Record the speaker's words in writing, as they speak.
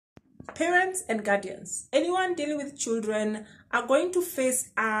parents and guardians, anyone dealing with children, are going to face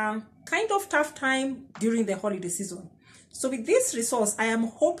a kind of tough time during the holiday season. So with this resource, I am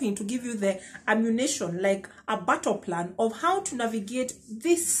hoping to give you the ammunition, like a battle plan of how to navigate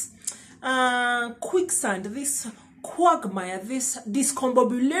this quicksand, this quagmire, this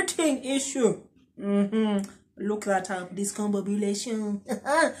discombobulating issue. Look that up, discombobulation.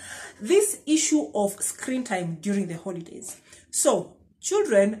 This issue of screen time during the holidays. So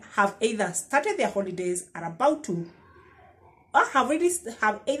children have either started their holidays or about to, or have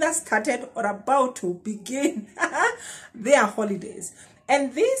either started or about to begin their holidays.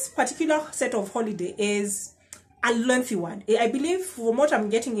 And this particular set of holiday is a lengthy one. I believe from what I'm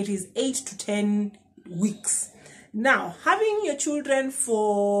getting, it is 8 to 10 weeks. Now, having your children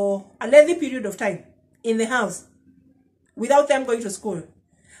for a lengthy period of time in the house without them going to school,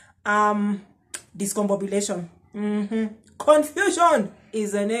 discombobulation, confusion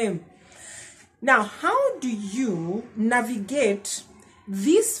is the name. Now, how do you navigate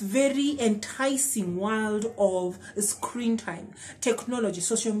this very enticing world of screen time, technology,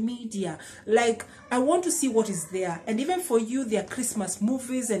 social media? Like, I want to see what is there. And even for you, there are Christmas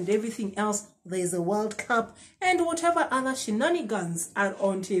movies and everything else. There is a World Cup and whatever other shenanigans are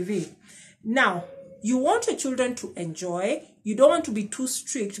on TV. Now, you want your children to enjoy. You don't want to be too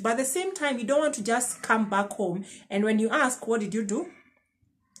strict, but at the same time, you don't want to just come back home. And when you ask, what did you do?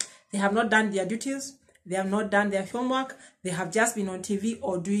 They have not done their duties. They have not done their homework. They have just been on TV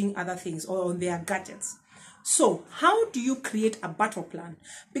or doing other things or on their gadgets. So how do you create a battle plan?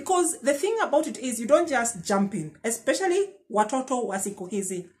 Because the thing about it is you don't just jump in, especially watoto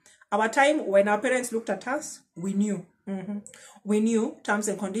wasikohezi. Our time when our parents looked at us, we knew. We knew terms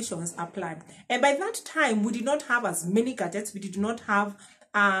and conditions applied. And by that time, we did not have as many gadgets. We did not have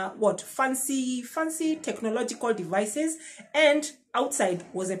fancy technological devices, and outside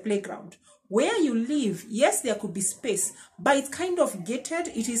was a playground. Where you live, yes, there could be space, but it's kind of gated.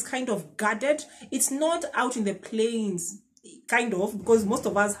 It is kind of guarded. It's not out in the plains, kind of, because most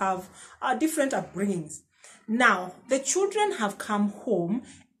of us have different upbringings. Now, the children have come home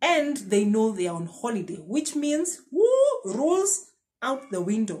and they know they are on holiday, which means rules out the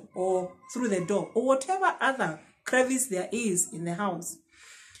window or through the door or whatever other crevice there is in the house.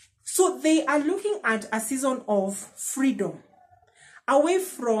 So they are looking at a season of freedom, away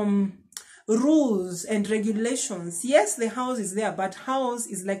from rules and regulations. Yes, the house is there, but house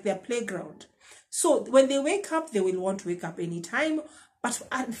is like their playground. So when they wake up, they will want to wake up anytime, but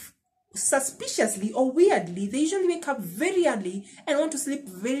suspiciously or weirdly, they usually wake up very early and want to sleep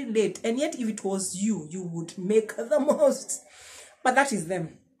very late. And yet, if it was you, you would make the most. But that is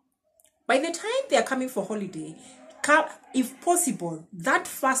them. By the time they are coming for holiday, if possible, that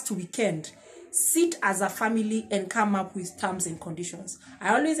first weekend, sit as a family and come up with terms and conditions.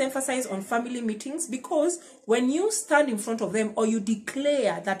 I always emphasize on family meetings, because when you stand in front of them or you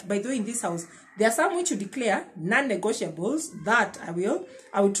declare that, by the way, in this house, there are some which you declare non-negotiables, that I will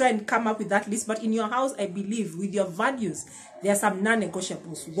try and come up with that list. But in your house, I believe with your values, there are some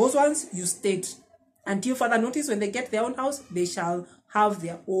non-negotiables. Those ones you state until further notice. When they get their own house, they shall have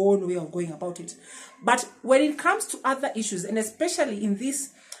their own way of going about it. But when it comes to other issues, and especially in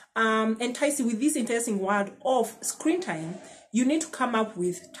this enticing world of screen time, you need to come up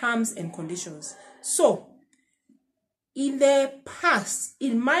with terms and conditions. So in the past,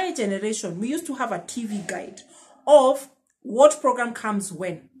 in my generation, we used to have a TV guide of what program comes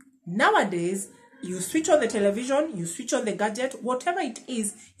when. Nowadays, you switch on the television, you switch on the gadget, whatever it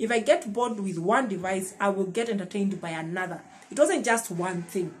is. If I get bored with one device, I will get entertained by another. It wasn't just one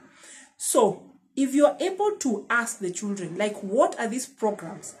thing. So if you're able to ask the children, like, what are these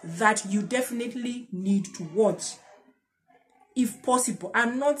programs that you definitely need to watch? If possible,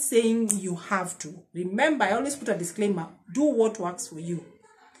 I'm not saying you have to. Remember, I always put a disclaimer, do what works for you.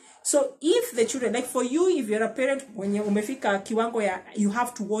 So if the children, like for you, if you're a parent, when you umefika kiwango ya, you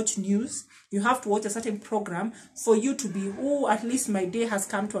have to watch news, you have to watch a certain program for you to be, oh, at least my day has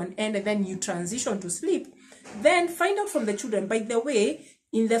come to an end, and then you transition to sleep, then find out from the children, by the way,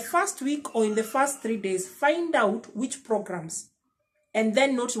 in the first week or in the first 3 days, find out which programs, and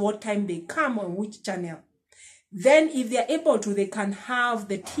then note what time they come on which channel. Then if they're able to, they can have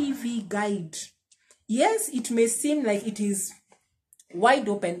the TV guide. Yes, it may seem like it is wide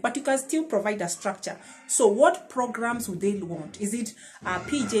open, but you can still provide a structure. So what programs would they want? Is it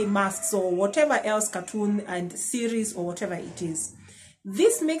PJ Masks or whatever else, cartoon and series or whatever it is?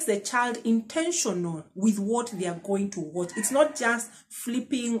 This makes the child intentional with what they are going to watch. It's not just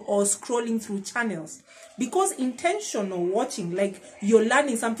flipping or scrolling through channels. Because intentional watching, like you're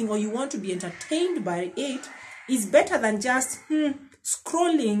learning something or you want to be entertained by it, is better than just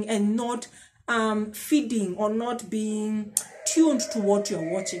scrolling and not feeding or not being tuned to what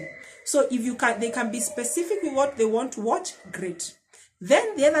you're watching. So if you can, they can be specific with what they want to watch, great.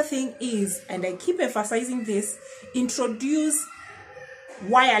 Then the other thing is, and I keep emphasizing this, introduce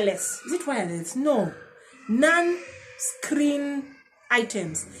wireless. Is it wireless? No. Non-screen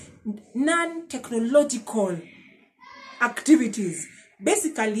items, non-technological activities.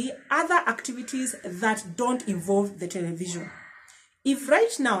 Basically, other activities that don't involve the television. If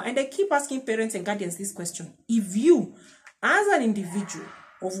right now, and I keep asking parents and guardians this question, if you, as an individual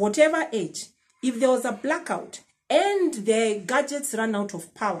of whatever age, if there was a blackout and the gadgets run out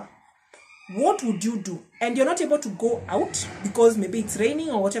of power, what would you do? And you're not able to go out because maybe it's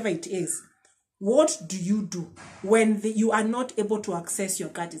raining or whatever it is. What do you do when you are not able to access your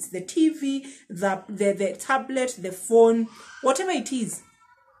gadgets? The TV, the tablet, the phone, whatever it is.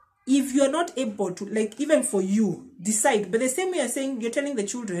 If you're not able to, like, even for you, decide. But the same way you're saying, you're telling the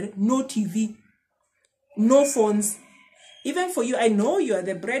children, no TV, no phones. Even for you, I know you are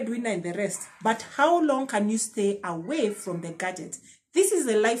the breadwinner and the rest. But how long can you stay away from the gadgets? This is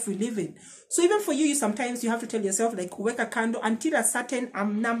the life we live in. So even for you, sometimes you have to tell yourself, like, work a candle until a certain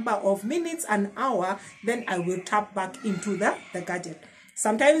number of minutes, an hour, then I will tap back into the gadget.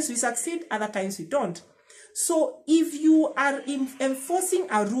 Sometimes we succeed, other times we don't. So if you are enforcing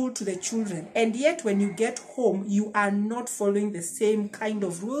a rule to the children, and yet when you get home, you are not following the same kind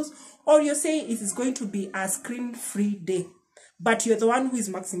of rules, or you're saying it is going to be a screen-free day, but you're the one who is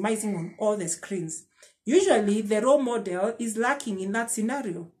maximizing on all the screens, usually the role model is lacking in that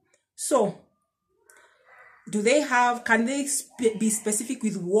scenario. So can they be specific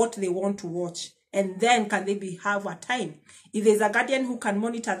with what they want to watch? And then can they have a time? If there's a guardian who can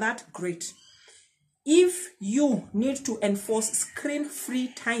monitor that, great. If you need to enforce screen-free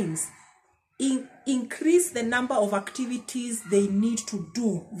times, increase the number of activities they need to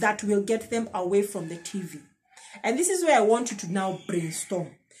do that will get them away from the TV. And this is where I want you to now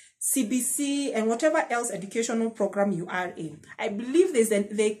brainstorm. CBC and whatever else educational program you are in, I believe there's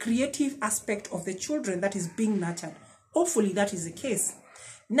the creative aspect of the children that is being nurtured. Hopefully that is the case.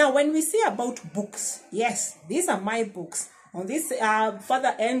 Now, when we say about books, yes, these are my books. On this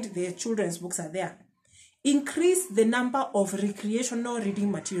further end, the children's books are there. Increase the number of recreational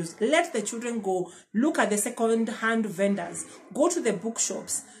reading materials. Let the children go look at the second-hand vendors. Go to the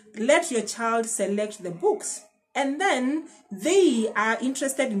bookshops. Let your child select the books. And then they are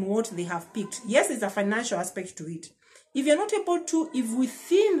interested in what they have picked. Yes, there's a financial aspect to it. If you're not able to, if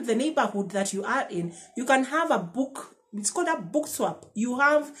within the neighborhood that you are in, you can have a book, it's called a book swap. You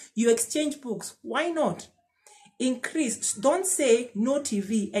exchange books. Why not? Increase. Don't say no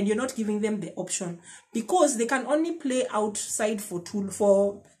TV and you're not giving them the option, because they can only play outside for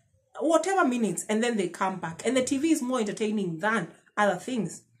whatever minutes and then they come back. And the TV is more entertaining than other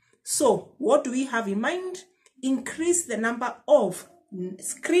things. So what do we have in mind? Increase the number of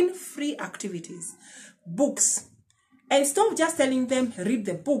screen-free activities, books. And instead of just telling them, read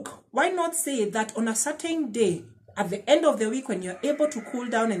the book, why not say that on a certain day, at the end of the week, when you're able to cool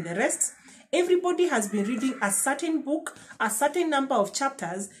down and the rest, everybody has been reading a certain book, a certain number of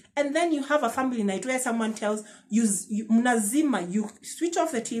chapters, and then you have a family night where someone tells you switch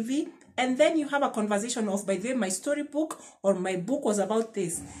off the TV, and then you have a conversation of, by the way, my storybook or my book was about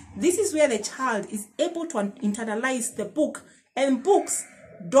this. This is where the child is able to internalize the book. And books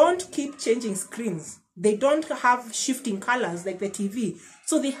don't keep changing screens. They don't have shifting colors like the TV.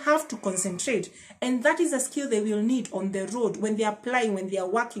 So they have to concentrate. And that is a skill they will need on the road when they are applying, when they are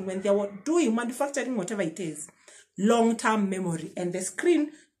working, when they are doing manufacturing, whatever it is. Long-term memory. And the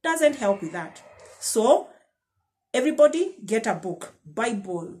screen doesn't help with that. So everybody get a book,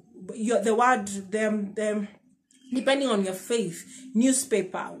 Bible, depending on your faith,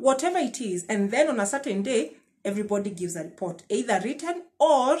 newspaper, whatever it is. And then on a certain day, everybody gives a report, either written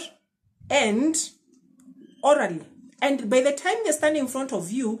or orally. And by the time they're standing in front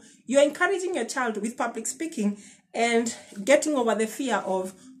of you, you're encouraging your child with public speaking and getting over the fear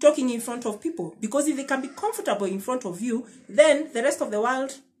of talking in front of people. Because if they can be comfortable in front of you, then the rest of the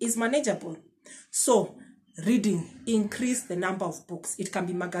world is manageable. So, reading, increase the number of books. It can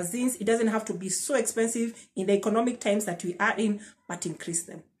be magazines. It doesn't have to be so expensive in the economic times that we are in, but increase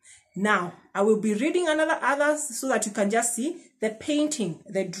them. Now, I will be reading others so that you can just see the painting,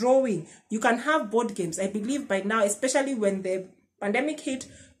 the drawing. You can have board games. I believe by now, especially when the pandemic hit,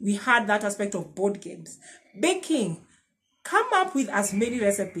 we had that aspect of board games. Baking. Come up with as many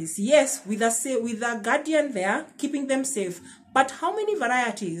recipes. Yes, with a guardian there, keeping them safe. But how many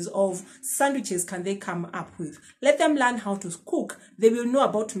varieties of sandwiches can they come up with? Let them learn how to cook. They will know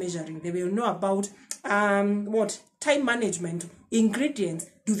about measuring. They will know about time management, ingredients.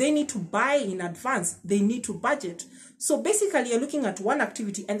 Do they need to buy in advance? They need to budget. So basically, you're looking at one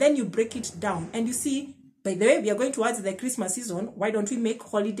activity and then you break it down and you see, by the way, we are going towards the Christmas season. Why don't we make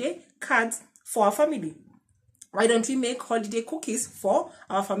holiday cards for our family? Why don't we make holiday cookies for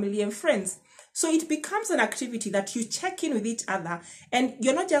our family and friends? So it becomes an activity that you check in with each other, and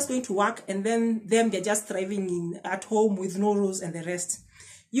you're not just going to work and then they're just thriving at home with no rules and the rest.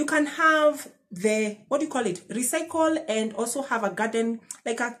 You can have the, recycle, and also have a garden,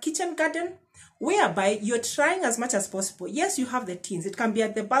 like a kitchen garden, whereby you're trying as much as possible. Yes, you have the tins. It can be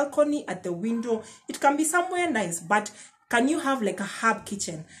at the balcony, at the window. It can be somewhere nice, but can you have like a herb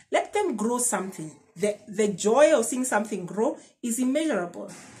kitchen? Let them grow something. The joy of seeing something grow is immeasurable.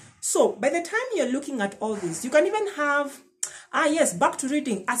 So by the time you're looking at all this, you can even have, back to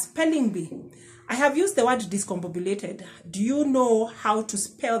reading, a spelling bee. I have used the word discombobulated. Do you know how to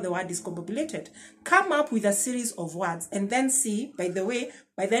spell the word discombobulated? Come up with a series of words and then see, by the way,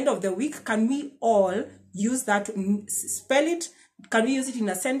 by the end of the week, can we all use that to spell it? Can we use it in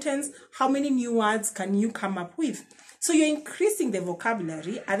a sentence? How many new words can you come up with? So you're increasing the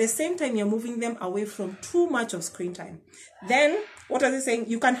vocabulary. At the same time, you're moving them away from too much of screen time. Then, what are they saying?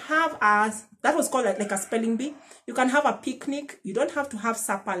 You can have that was called like a spelling bee. You can have a picnic. You don't have to have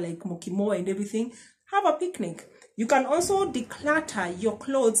supper like mokimo and everything. Have a picnic. You can also declutter your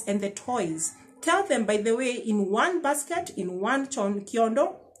clothes and the toys. Tell them, by the way, in one basket, in one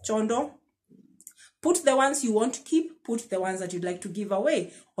chondo, put the ones you want to keep, put the ones that you'd like to give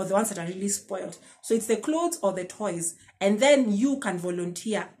away, or the ones that are really spoiled. So it's the clothes or the toys. And then you can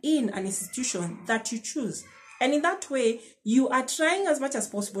volunteer in an institution that you choose. And in that way, you are trying as much as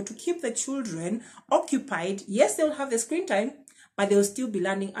possible to keep the children occupied. Yes, they'll have the screen time, but they'll still be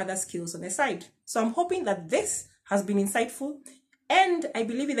learning other skills on the side. So I'm hoping that this has been insightful. And I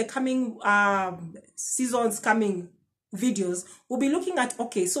believe in the coming coming videos, we'll be looking at,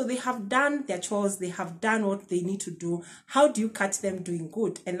 okay, so they have done their chores, they have done what they need to do. How do you catch them doing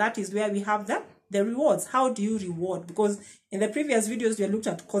good? And that is where we have the rewards. How do you reward? Because in the previous videos, we looked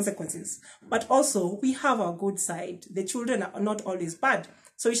at consequences, but also we have our good side. The children are not always bad.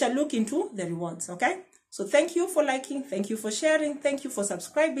 So we shall look into the rewards, okay? So thank you for liking, thank you for sharing, thank you for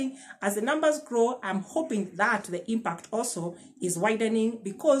subscribing. As the numbers grow, I'm hoping that the impact also is widening,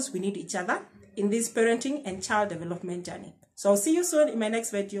 because we need each other in this parenting and child development journey. So I'll see you soon in my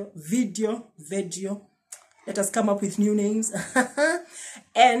next video. Let us come up with new names.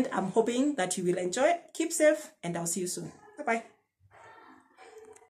 And I'm hoping that you will enjoy it. Keep safe, and I'll see you soon. Bye-bye.